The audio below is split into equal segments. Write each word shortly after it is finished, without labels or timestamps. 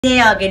今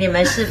天要给你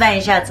们示范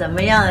一下怎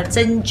么样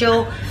针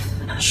灸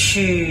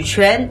曲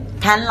泉，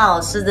谭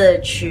老师的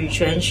曲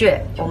泉穴，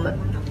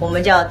我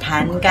们叫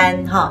弹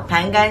肝哈，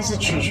弹肝是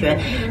曲泉。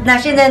那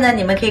现在呢，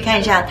你们可以看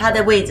一下它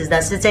的位置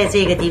呢是在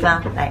这个地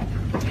方，来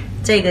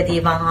这个地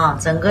方哈，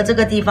整个这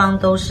个地方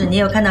都是，你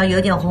有看到有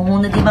点红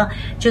红的地方，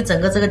就整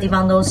个这个地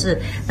方都是。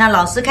那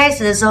老师开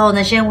始的时候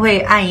呢，先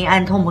会按一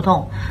按，痛不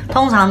痛？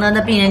通常呢，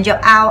那病人就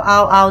嗷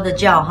嗷嗷的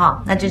叫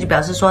哈，那就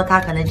表示说他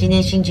可能今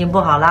天心情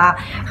不好啦，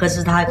或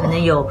是他可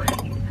能有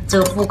这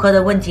个妇科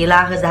的问题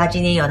啦，或者他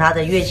今天有他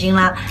的月经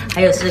啦，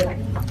还有是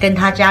跟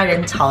他家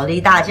人吵了一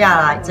大架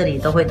啦，这里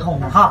都会痛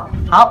的哈。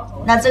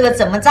好，那这个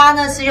怎么扎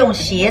呢？是用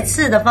斜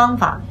刺的方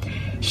法，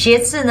斜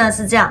刺呢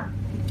是这样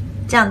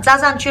扎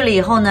上去了以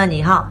后呢，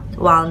你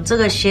往这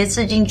个斜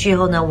刺进去以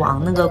后呢，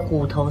往那个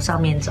骨头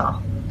上面找，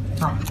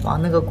往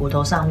那个骨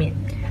头上面。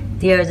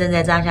第二针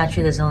再扎下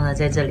去的时候呢，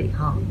在这里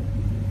哈，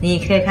你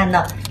可以看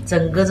到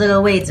整个这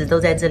个位置都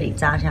在这里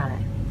扎下来，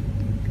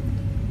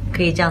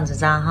可以这样子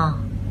扎哈，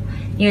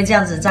因为这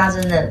样子扎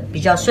真的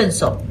比较顺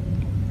手，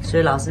所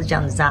以老师这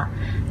样子扎，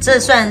这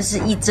算是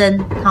一针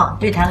哈。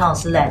对谭老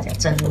师来讲，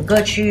整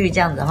个区域这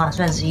样子的话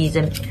算是一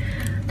针。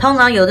通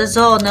常有的时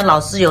候呢，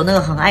老师有那个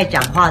很爱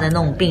讲话的那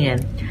种病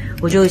人，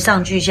我就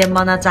上去先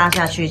帮他扎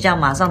下去，这样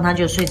马上他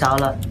就睡着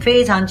了，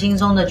非常轻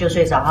松的就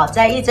睡着哈。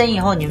在一针以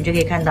后，你们就可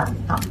以看到，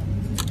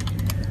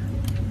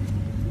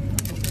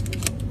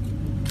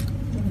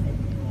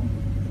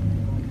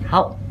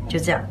好，就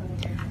这样。